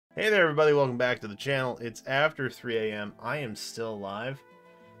Hey there everybody, welcome back to the channel. It's after 3 a.m. I am still alive.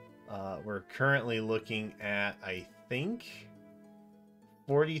 We're currently looking at, I think,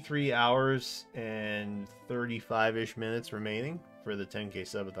 43 hours and 35-ish minutes remaining for the 10k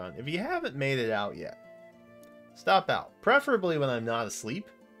subathon. If you haven't made it out yet, stop out. Preferably when I'm not asleep.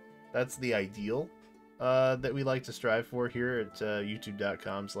 That's the ideal that we like to strive for here at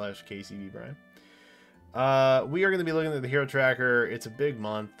youtube.com/KCBBrian. We are going to be looking at the hero tracker. It's a big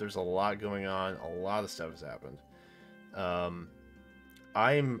month. There's a lot going on. A lot of stuff has happened.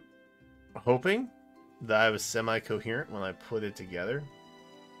 I'm hoping that I was semi-coherent when I put it together.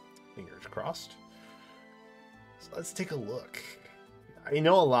 Fingers crossed. So let's take a look. I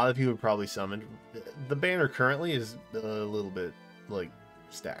know a lot of you have probably summoned. The banner currently is a little bit, like,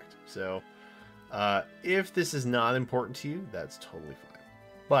 stacked. So, if this is not important to you, that's totally fine.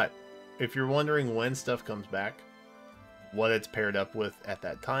 But if you're wondering when stuff comes back, what it's paired up with at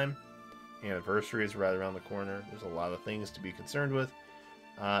that time, anniversary is right around the corner. There's a lot of things to be concerned with.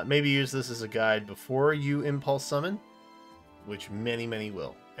 Maybe use this as a guide before you impulse summon, which many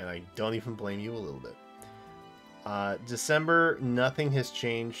will, and I don't even blame you a little bit. December, nothing has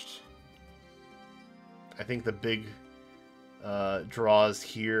changed. I think the big draws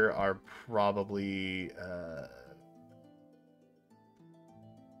here are probably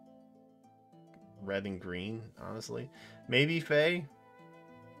red and green, honestly. Maybe Faye.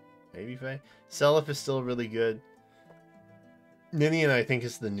 Maybe Faye. Seliph is still really good. Ninian, I think,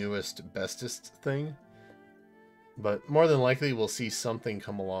 is the newest, bestest thing. But more than likely, we'll see something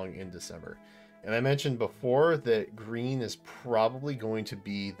come along in December. And I mentioned before that green is probably going to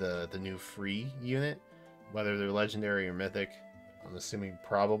be the new free unit, whether they're legendary or mythic. I'm assuming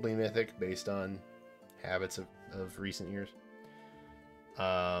probably mythic based on habits of recent years.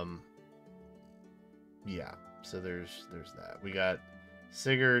 Yeah, so there's that. We got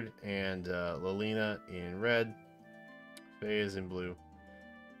Sigurd and Lilina in red. Faye is in blue.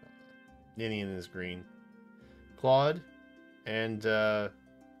 Ninian is green. Claude and the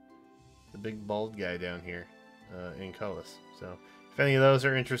big bald guy down here in colors. So if any of those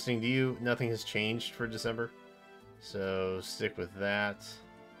are interesting to you, nothing has changed for December. So stick with that.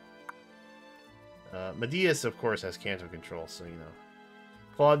 Medius, of course, has Canto control, so you know.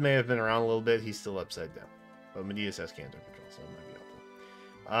 Claude may have been around a little bit. He's still upside down. But Medius has Canto control, so it might be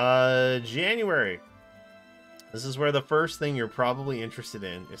helpful. January. This is where the first thing you're probably interested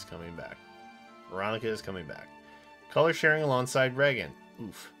in is coming back. Veronica is coming back. Color sharing alongside Regan.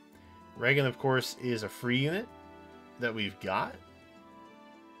 Oof. Regan, of course, is a free unit that we've got.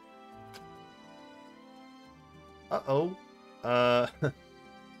 Uh-oh.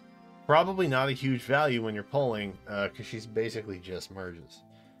 Probably not a huge value when you're pulling, because she's basically just merges.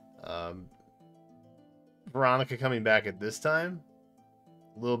 Veronica coming back at this time,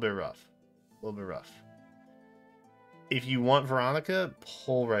 a little bit rough. A little bit rough. If you want Veronica,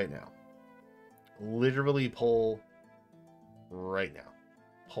 pull right now. Literally pull right now.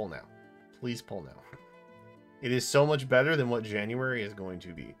 Pull now. Please pull now. It is so much better than what January is going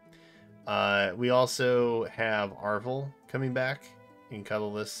to be. We also have Arvel coming back in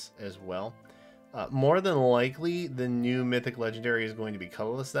colorless as well. More than likely, the new Mythic Legendary is going to be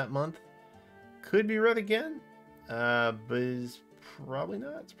colorless that month. Could be red again, but is probably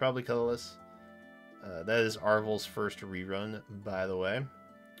not. It's probably colorless. That is Arvel's first rerun, by the way.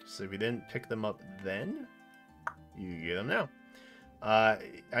 So if you didn't pick them up then, you get them now.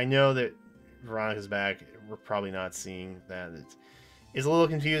 I know that Veronica's back. We're probably not seeing that. It's a little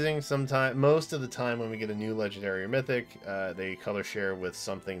confusing sometimes. Most of the time when we get a new legendary or mythic, they color share with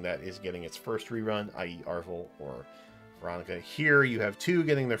something that is getting its first rerun, i.e. Arvel or Veronica. Here you have two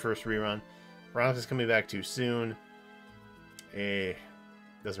getting their first rerun. Veronica's coming back too soon.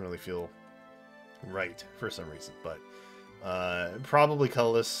 Doesn't really feel right for some reason, but probably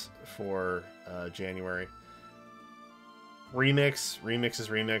colorless for January. Remix is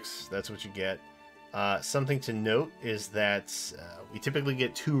remix. That's what you get. Something to note is that we typically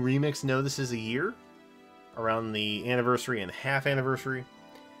get 2 remix notices a year around the anniversary and half anniversary.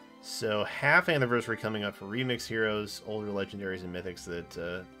 So half anniversary coming up for remix heroes, older legendaries and mythics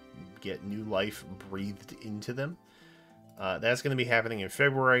that get new life breathed into them. That's going to be happening in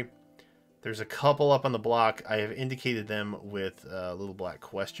February. There's a couple up on the block. I have indicated them with little black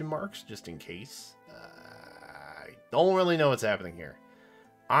question marks just in case. I don't really know what's happening here.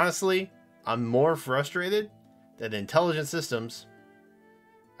 Honestly, I'm more frustrated that Intelligent Systems,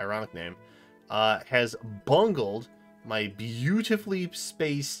 ironic name, has bungled my beautifully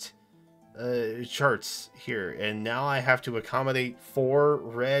spaced charts here. And now I have to accommodate 4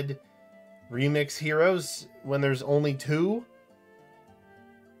 red remix heroes when there's only 2.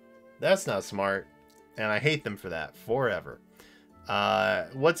 That's not smart. And I hate them for that forever.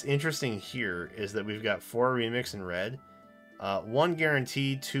 What's interesting here is that we've got 4 remix in red. 1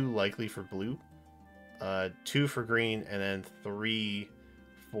 guaranteed, 2 likely for blue. 2 for green, and then 3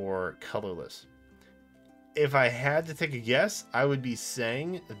 for colorless. If I had to take a guess, I would be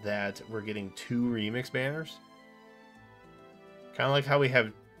saying that we're getting 2 remix banners. Kind of like how we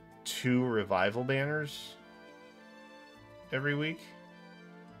have 2 revival banners every week.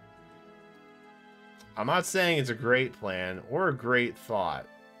 I'm not saying it's a great plan or a great thought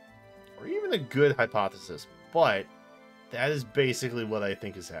or even a good hypothesis, but that is basically what I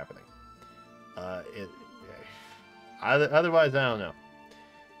think is happening. Otherwise, I don't know.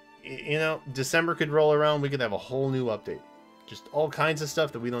 You know, December could roll around. We could have a whole new update. Just all kinds of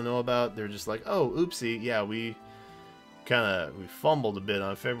stuff that we don't know about. They're just like, oh, oopsie. Yeah, we fumbled a bit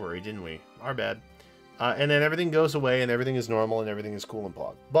on February, didn't we? Our bad. And then everything goes away and everything is normal and everything is cool and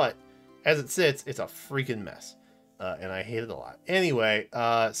plug. But as it sits, it's a freaking mess. And I hate it a lot. Anyway,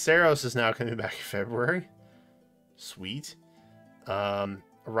 Saros is now coming back in February. Sweet.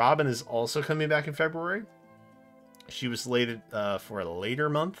 Robin is also coming back in February. She was slated for a later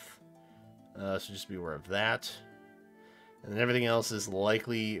month. So just be aware of that. And then everything else is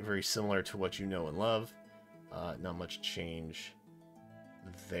likely very similar to what you know and love. Not much change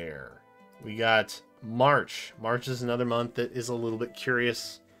there. We got March. March is another month that is a little bit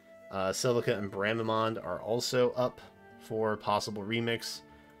curious. Celica and Bramimond are also up for possible remix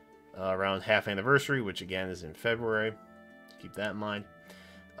around half anniversary, which again is in February. Keep that in mind.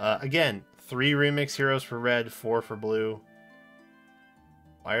 Again, 3 remix heroes for red, 4 for blue.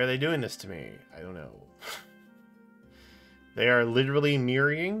 Why are they doing this to me? I don't know. They are literally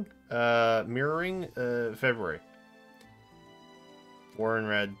mirroring February. 4 in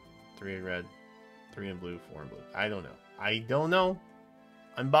red, 3 in red, 3 in blue, 4 in blue. I don't know. I don't know.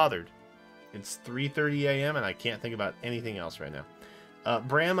 I'm bothered. It's 3:30 a.m. and I can't think about anything else right now.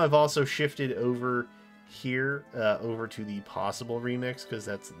 Bram, I've also shifted over here, over to the possible remix, because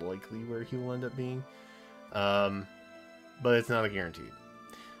that's likely where he will end up being. But it's not a guaranteed.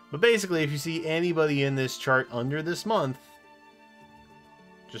 But basically, if you see anybody in this chart under this month,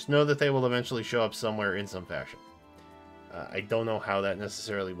 just know that they will eventually show up somewhere in some fashion. I don't know how that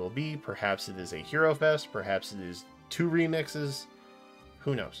necessarily will be. Perhaps it is a Hero Fest. Perhaps it is 2 remixes.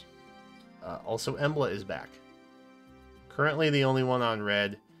 Who knows? Also, Embla is back. Currently the only one on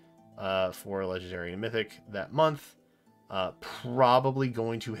red for Legendary and Mythic that month. Probably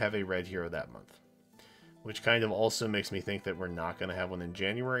going to have a red hero that month. Which kind of also makes me think that we're not going to have one in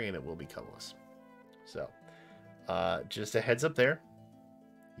January and it will be colorless. So, just a heads up there.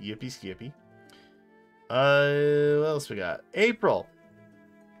 Yippee skippy. What else we got? April.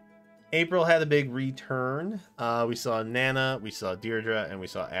 April had a big return. We saw Nana, we saw Deirdre, and we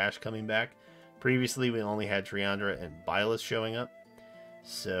saw Ash coming back. Previously, we only had Triandra and Byleth showing up,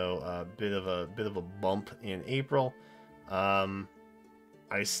 so a bit of a bump in April.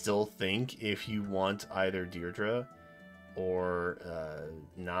 I still think if you want either Deirdre or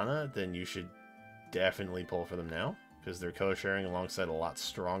Nana, then you should definitely pull for them now, because they're co-sharing alongside a lot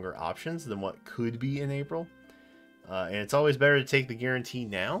stronger options than what could be in April. And it's always better to take the guarantee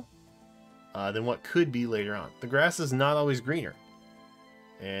now than what could be later on. The grass is not always greener.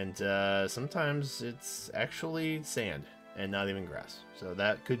 And sometimes it's actually sand and not even grass. So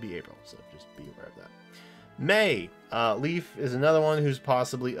that could be April. So just be aware of that. May. Leaf is another one who's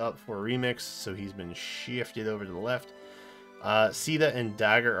possibly up for a remix. So he's been shifted over to the left. Sita and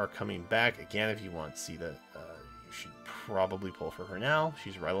Dagger are coming back. Again, if you want Sita, you should probably pull for her now.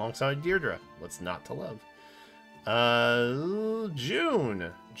 She's right alongside Deirdre. What's not to love?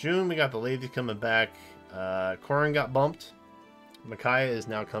 June, we got the ladies coming back. Corin got bumped. Micaiah is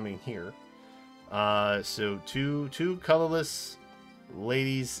now coming here. So two colorless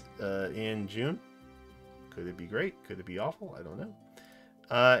ladies in June. Could it be great? Could it be awful? I don't know.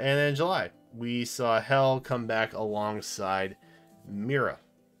 And then July, we saw Hell come back alongside Mira.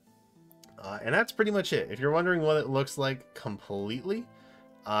 And that's pretty much it. If you're wondering what it looks like completely,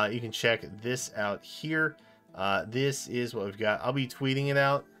 you can check this out here. This is what we've got. I'll be tweeting it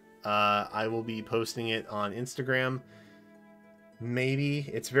out. I will be posting it on Instagram. Maybe.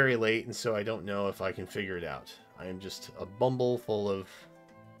 It's very late, and so I don't know if I can figure it out. I am just a bumble full of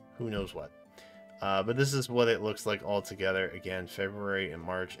who knows what. But this is what it looks like all together. Again, February and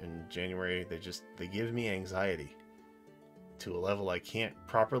March and January, they give me anxiety to a level I can't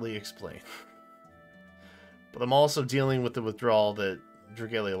properly explain. But I'm also dealing with the withdrawal that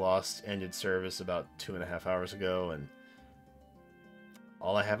Dragalia Lost ended service about 2.5 hours ago, and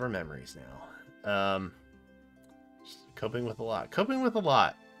all I have are memories now. Just coping with a lot.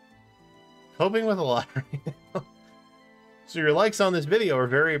 Hoping with a lot right now. So your likes on this video are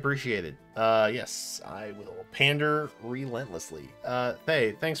very appreciated. Yes, I will pander relentlessly.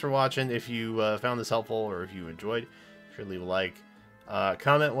 Hey, thanks for watching. If you found this helpful or if you enjoyed, sure leave a like.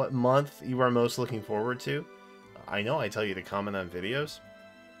 Comment what month you are most looking forward to. I know I tell you to comment on videos.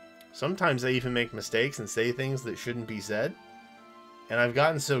 Sometimes I even make mistakes and say things that shouldn't be said. And I've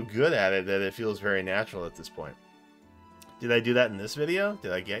gotten so good at it that it feels very natural at this point. Did I do that in this video?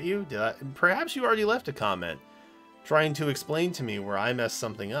 Did I get you? Perhaps you already left a comment trying to explain to me where I messed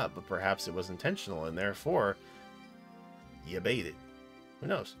something up, but perhaps it was intentional and therefore you baited. Who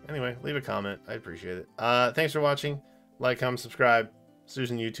knows? Anyway, leave a comment. I'd appreciate it. Thanks for watching. Like, comment, subscribe.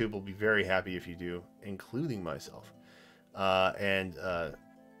 Susan YouTube will be very happy if you do, including myself.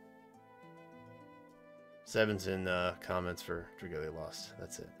 Sevens in comments for Dragoli Lost.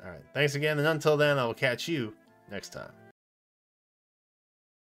 That's it. All right. Thanks again, and until then, I will catch you next time.